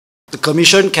The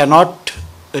Commission cannot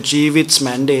achieve its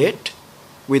mandate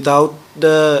without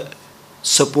the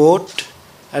support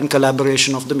and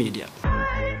collaboration of the media.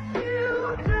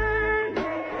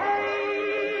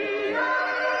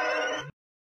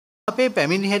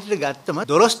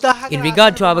 In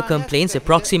regard to our complaints,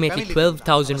 approximately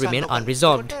 12,000 remain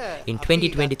unresolved. In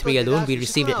 2023 alone, we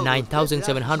received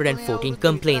 9,714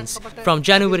 complaints. From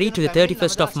January to the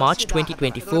 31st of March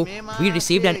 2024, we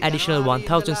received an additional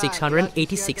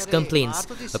 1,686 complaints.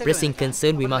 A pressing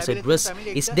concern we must address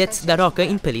is deaths that occur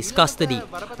in police custody.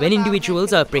 When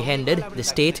individuals are apprehended, the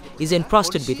state is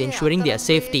entrusted with ensuring their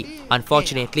safety.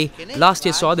 Unfortunately, last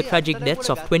year saw the tragic deaths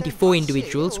of 24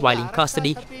 individuals while in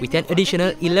custody, with an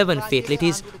additional 11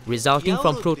 fatalities resulting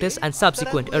from protests and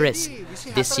subsequent arrests.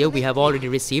 This year we have already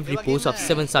received reports of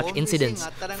 7 such incidents.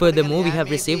 Furthermore, we have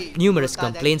received numerous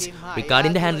complaints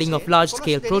regarding the handling of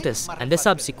large-scale protests and the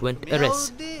subsequent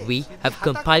arrests. We have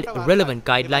compiled relevant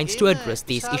guidelines to address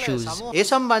these issues.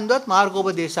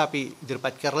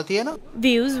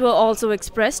 Views were also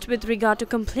expressed with regard to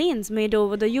complaints made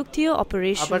over the Yuktiya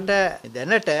operation.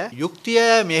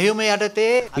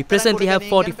 We presently have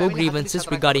 44 grievances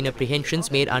regarding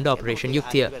apprehensions made under Operation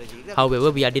Yuktiya.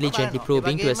 However, we are diligently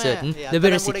probing to ascertain the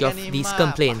veracity of these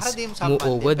complaints.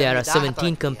 Moreover, there are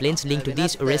 17 complaints linked to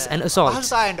these arrests and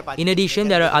assaults. In addition,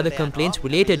 there are other complaints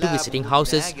related to visiting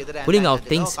houses, pulling out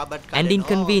things, and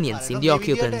inconvenience in the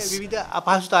occupants.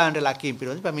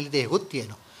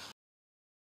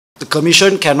 The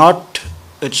Commission cannot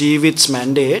achieve its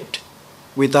mandate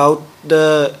without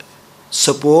the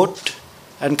support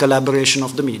and collaboration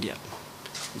of the media.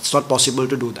 It's not possible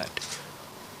to do that.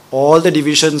 All the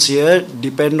divisions here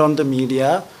depend on the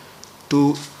media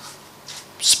to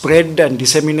spread and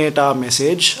disseminate our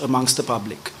message amongst the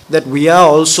public. That we are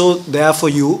also there for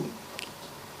you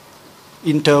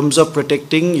in terms of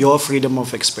protecting your freedom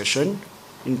of expression,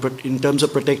 in terms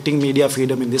of protecting media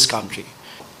freedom in this country.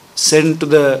 Sent to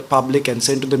the public and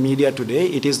sent to the media today,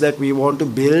 it is that we want to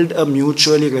build a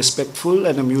mutually respectful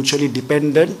and a mutually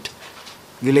dependent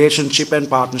relationship and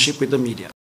partnership with the media.